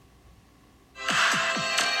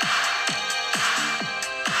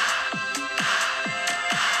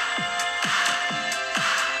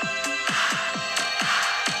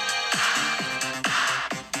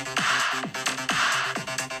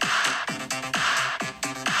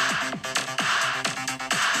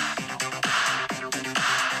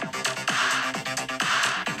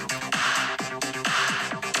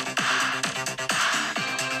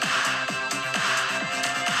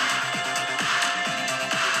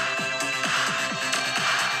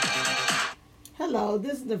Hello,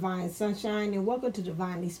 this is Divine Sunshine, and welcome to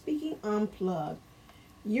Divinely Speaking Unplugged.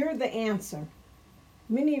 You're the answer.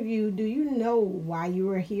 Many of you, do you know why you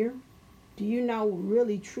are here? Do you know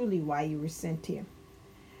really truly why you were sent here?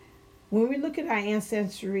 When we look at our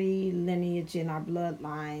ancestry, lineage, and our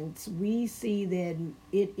bloodlines, we see that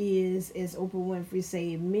it is, as Oprah Winfrey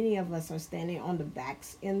said, many of us are standing on the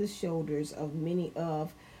backs and the shoulders of many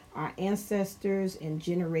of our ancestors and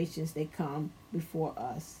generations that come before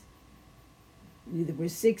us. Either we're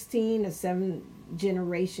 16 or 7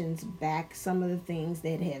 generations back, some of the things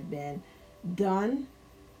that have been done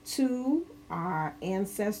to our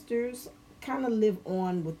ancestors kind of live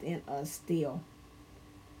on within us still.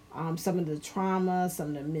 Some of the trauma, some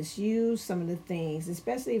of the misuse, some of the things,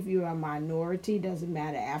 especially if you're a minority, doesn't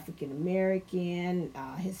matter, African American,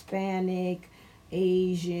 Hispanic,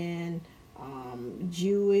 Asian,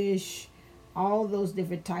 Jewish, all those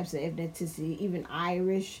different types of ethnicity, even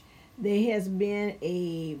Irish. There has been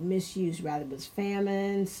a misuse, rather it was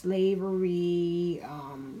famine, slavery,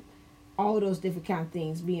 all those different kind of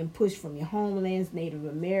things being pushed from your homelands, Native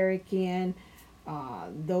American,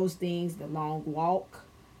 those things, the long walk,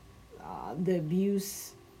 the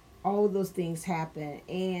abuse, all of those things happen,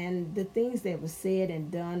 and the things that were said and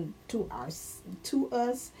done to us,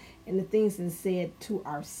 and the things that said to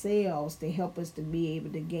ourselves to help us to be able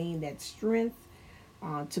to gain that strength,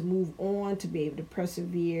 to move on, to be able to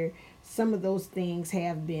persevere. Some of those things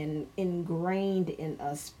have been ingrained in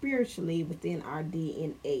us spiritually within our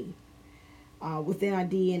DNA. Within our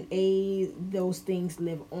DNA, those things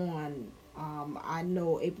live on. I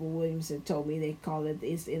know April Williamson told me they call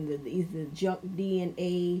it's in the either junk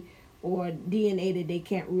DNA or DNA that they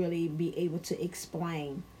can't really be able to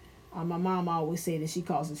explain. My mom always said that she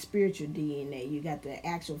calls it spiritual DNA. You got the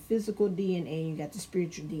actual physical DNA, and you got the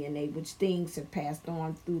spiritual DNA, which things have passed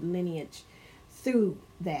on through lineage, through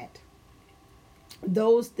that.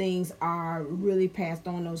 Those things are really passed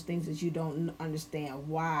on, those things that you don't understand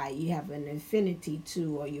why you have an affinity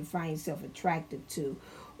to, or you find yourself attracted to,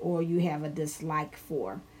 or you have a dislike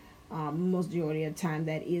for. Most majority of the time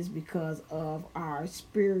that is because of our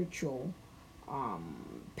spiritual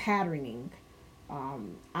patterning,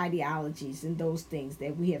 ideologies, and those things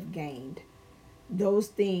that we have gained. Those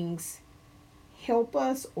things help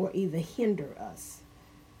us or either hinder us.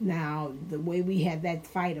 Now, the way we have that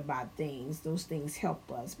fight about things, those things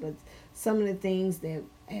help us. But some of the things that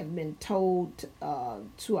have been told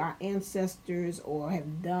to our ancestors or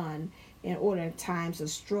have done in order at times of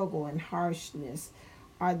struggle and harshness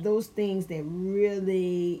are those things that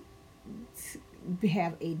really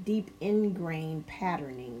have a deep ingrained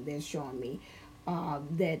patterning. They're showing me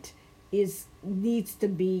that is needs to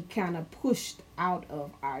be kind of pushed out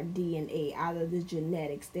of our DNA, out of the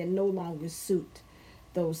genetics. They no longer suit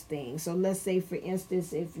those things. So let's say, for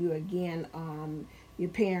instance, if you again, your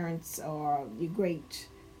parents or your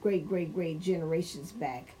great generations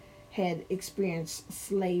back had experienced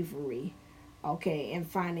slavery, okay, and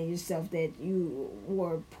finding yourself that you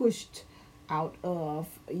were pushed out of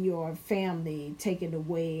your family, taken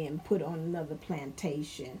away and put on another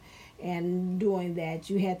plantation. And doing that,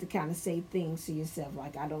 you had to kind of say things to yourself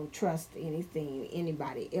like, I don't trust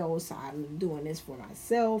anybody else. I'm doing this for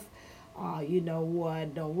myself. You know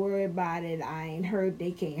what? Don't worry about it. I ain't hurt.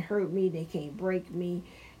 They can't hurt me. They can't break me.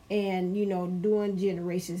 And, doing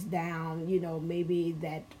generations down, maybe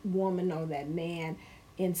that woman or that man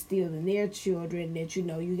instilled in their children that,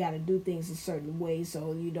 you got to do things a certain way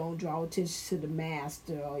so you don't draw attention to the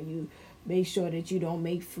master, or you make sure that you don't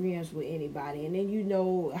make friends with anybody. And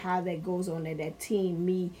then how that goes on, that team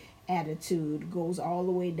me attitude goes all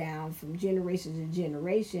the way down from generation to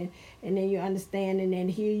generation. And then you understand, and then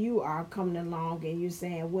here you are coming along and you're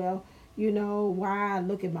saying, well, why I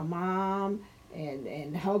look at my mom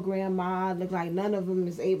and her grandma, look like none of them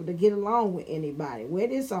is able to get along with anybody.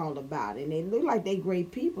 What is all about? And they look like they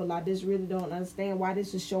great people. I just really don't understand why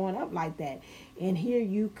this is showing up like that. And here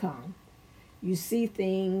you come. You see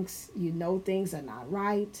things, things are not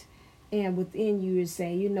right. And within you is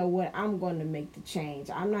saying, you know what, I'm going to make the change.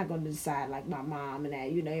 I'm not going to decide like my mom and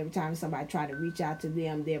that. Every time somebody try to reach out to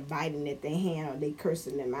them, they're biting at their hand or they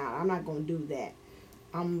cursing them out. I'm not going to do that.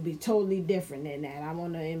 I'm going to be totally different than that. I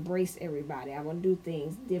want to embrace everybody. I want to do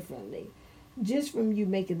things differently. Just from you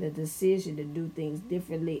making the decision to do things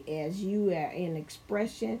differently as you are in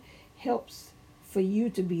expression helps for you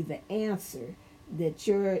to be the answer that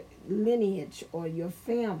your lineage or your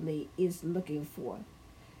family is looking for.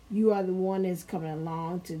 You are the one that's coming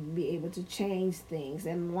along to be able to change things.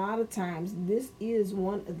 And a lot of times, this is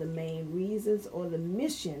one of the main reasons or the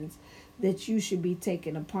missions that you should be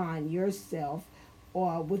taking upon yourself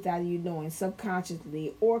or without you knowing,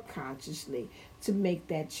 subconsciously or consciously, to make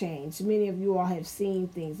that change. Many of you all have seen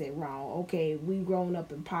things that wrong. Okay, we grown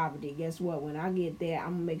up in poverty. Guess what? When I get there,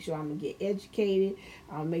 I'm gonna make sure I'm gonna get educated.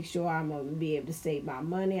 I'll make sure I'm gonna be able to save my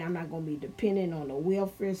money. I'm not gonna be dependent on the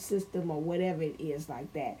welfare system or whatever it is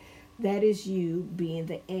like that. That is you being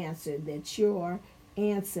the answer that your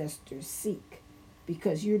ancestors seek,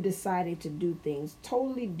 because you're deciding to do things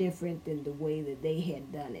totally different than the way that they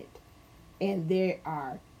had done it. And they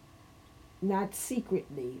are not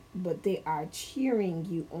secretly, but they are cheering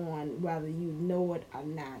you on whether you know it or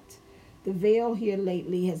not. The veil here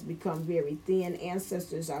lately has become very thin.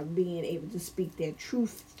 Ancestors are being able to speak their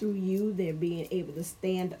truth through you. They're being able to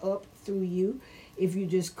stand up through you if you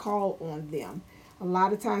just call on them. A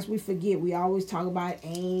lot of times we forget. We always talk about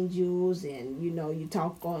angels, and you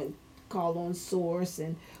call on source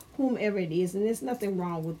and whomever it is, and there's nothing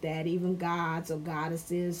wrong with that. Even gods or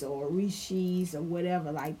goddesses or rishis or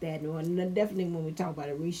whatever like that. And definitely when we talk about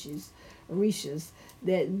orishas,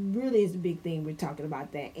 that really is the big thing. We're talking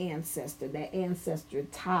about that ancestor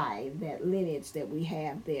tie, that lineage that we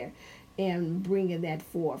have there, and bringing that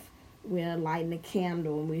forth. We're lighting a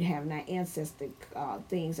candle and we're having our ancestor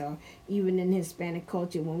things, or even in Hispanic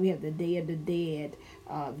culture when we have the Day of the Dead,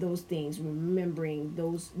 those things, remembering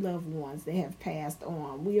those loved ones that have passed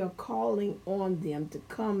on. We are calling on them to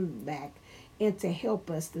come back and to help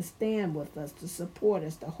us, to stand with us, to support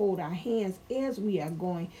us, to hold our hands as we are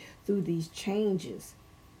going through these changes.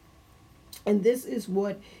 And this is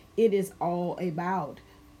what it is all about,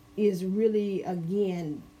 is really,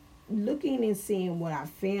 again, looking and seeing what our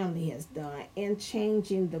family has done and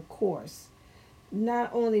changing the course.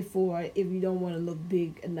 Not only for if you don't want to look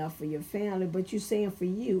big enough for your family, but you're saying for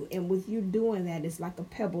you. And with you doing that, it's like a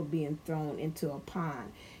pebble being thrown into a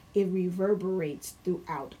pond. It reverberates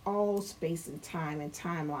throughout all space and time and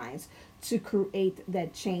timelines to create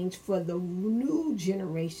that change for the new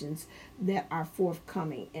generations that are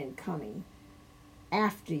forthcoming and coming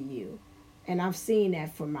after you. And I've seen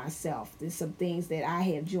that for myself. There's some things that I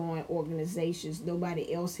have joined organizations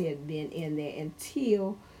nobody else had been in there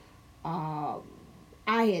until uh,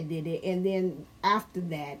 I had did it. And then after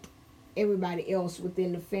that, everybody else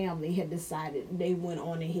within the family had decided they went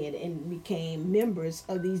on ahead and became members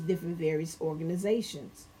of these different various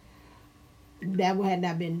organizations. That had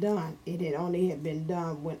not been done. It had only had been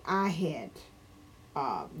done when I had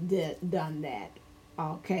done that.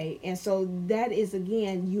 Okay, and so that is,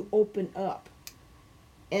 again, you open up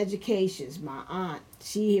educations. My aunt,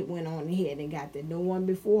 she had went on ahead and got that. No one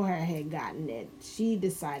before her had gotten that. She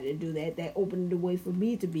decided to do that. That opened the way for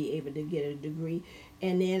me to be able to get a degree.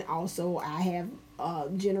 And then also I have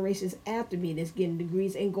generations after me that's getting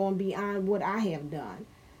degrees and going beyond what I have done.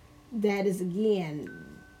 That is, again,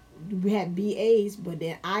 we had BAs, but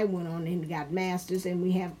then I went on and got masters, and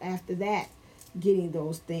we have after that getting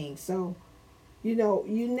those things. So you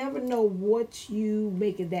never know what you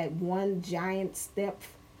make it that one giant step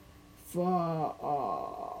for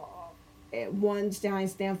one giant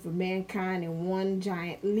step for mankind, and one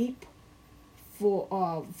giant leap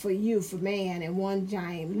for you, for man, and one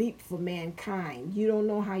giant leap for mankind. You don't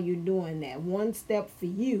know how you're doing that. One step for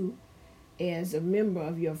you as a member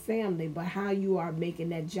of your family, but how you are making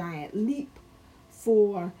that giant leap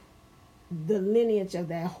for the lineage of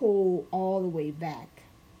that whole all the way back.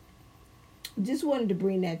 Just wanted to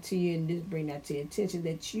bring that to you and just bring that to your attention,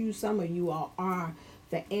 that some of you all are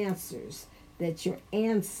the answers that your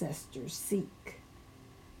ancestors seek.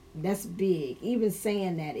 That's big. Even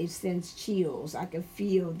saying that, it sends chills. I can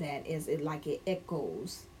feel that as it like it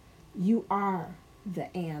echoes. You are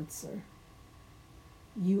the answer.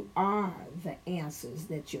 You are the answers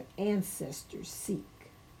that your ancestors seek.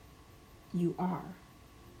 You are.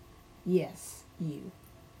 Yes, you.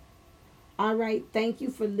 All right. Thank you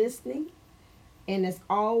for listening. And as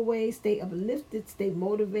always, stay uplifted, stay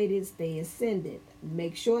motivated, stay ascended.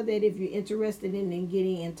 Make sure that if you're interested in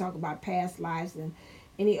getting and talk about past lives and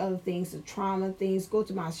any other things, the trauma things, go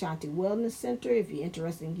to my Ashanti Wellness Center. If you're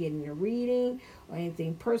interested in getting a reading or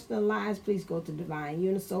anything personalized, please go to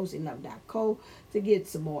divineunisource11.co to get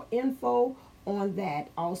some more info on that.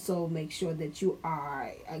 Also, make sure that you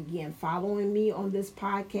are, again, following me on this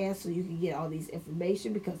podcast so you can get all these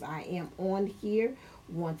information, because I am on here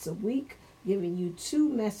once a week giving you 2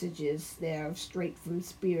 messages that are straight from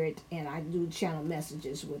spirit, and I do channel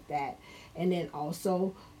messages with that. And then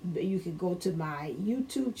also you can go to my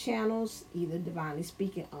YouTube channels, either Divinely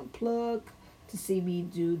Speaking Unplugged, to see me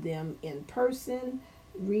do them in person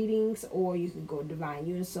readings, or you can go Divine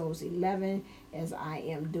Unisource 11 as I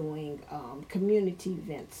am doing community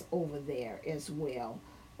events over there as well.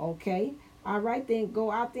 Okay, all right, then go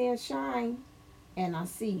out there and shine. and I'll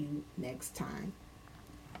see you next time.